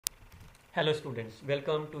Hello students,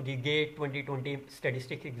 welcome to the GATE 2020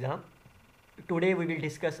 statistics exam. Today we will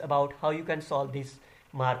discuss about how you can solve this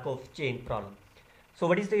Markov chain problem. So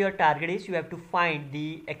what is your target is you have to find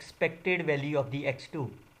the expected value of the x2.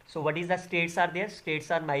 So what is the states are there? States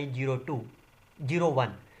are my 0, 2, 0,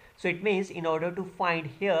 1. So it means in order to find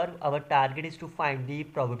here our target is to find the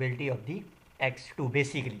probability of the x2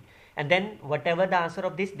 basically. And then whatever the answer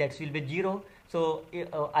of this, that will be 0. So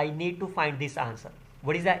I need to find this answer.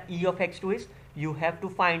 What is the E of x2 is? You have to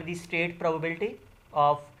find the state probability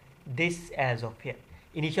of this as of here.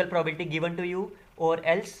 Initial probability given to you, or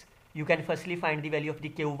else you can firstly find the value of the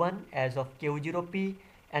q1 as of q0p,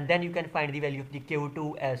 and then you can find the value of the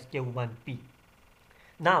q2 as q1p.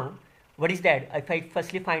 Now what is that? If I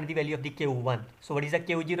firstly find the value of the q1, so what is the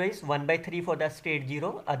q0 is 1 by 3 for the state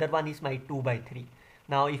 0, other one is my 2 by 3.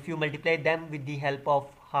 Now if you multiply them with the help of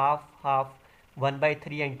half, 1 by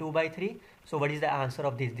 3 and 2 by 3, so what is the answer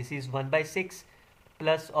of this? This is 1 by 6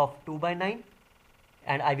 plus of 2 by 9,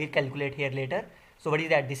 and I will calculate here later. So what is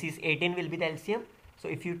that? This is 18 will be the LCM. So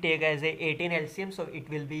if you take as a 18 LCM, so it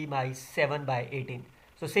will be my 7 by 18.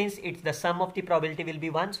 So since it's the sum of the probability will be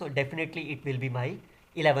 1, so definitely it will be my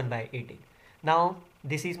 11 by 18. Now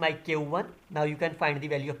this is my Q1. Now you can find the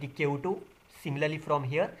value of the Q2. Similarly from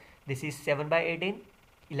here, this is 7 by 18,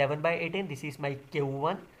 11 by 18. This is my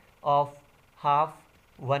Q1 of half,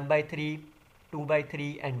 1 by 3, 2 by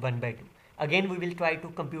 3 and 1 by 2. Again we will try to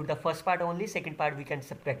compute the first part only, second part we can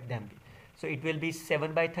subtract them. So it will be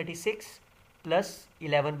 7 by 36 plus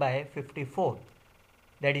 11 by 54,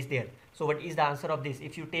 that is there. So what is the answer of this?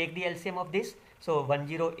 If you take the LCM of this, so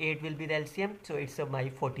 108 will be the LCM, so it's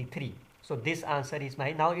my 43. So this answer is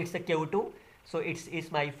my, now it's a Q2, so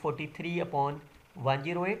it's my 43 upon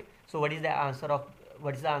 108. So what is the answer of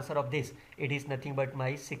this? It is nothing but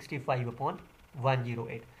my 65 upon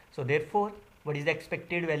 108. So therefore what is the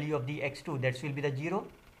expected value of the x2? That will be the 0,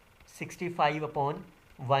 65 upon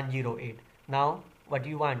 108. Now what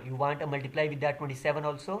you want? You want to multiply with that 27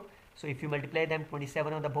 also. So if you multiply them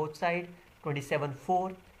 27 on the both side, 27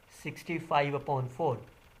 4, 65 upon 4,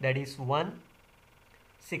 that is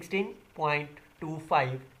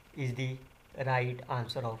 116.25 is the right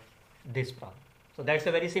answer of this problem. So that's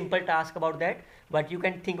a very simple task about that. But you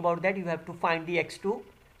can think about that, you have to find the x2.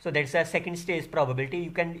 So that's a second stage probability. You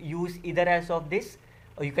can use either as of this,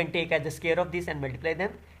 or you can take as the square of this and multiply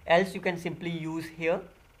them. Else you can simply use here.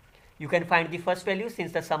 You can find the first value,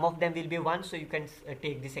 since the sum of them will be 1, so you can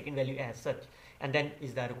take the second value as such, and then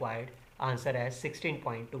is the required answer as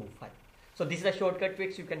 16.25. So this is a shortcut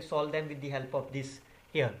tricks. You can solve them with the help of this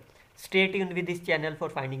here. Stay tuned with this channel for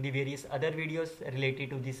finding the various other videos related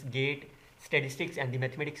to this GATE statistics and the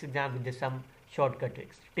mathematics exam with some shortcut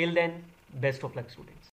tricks. Till then, best of luck students.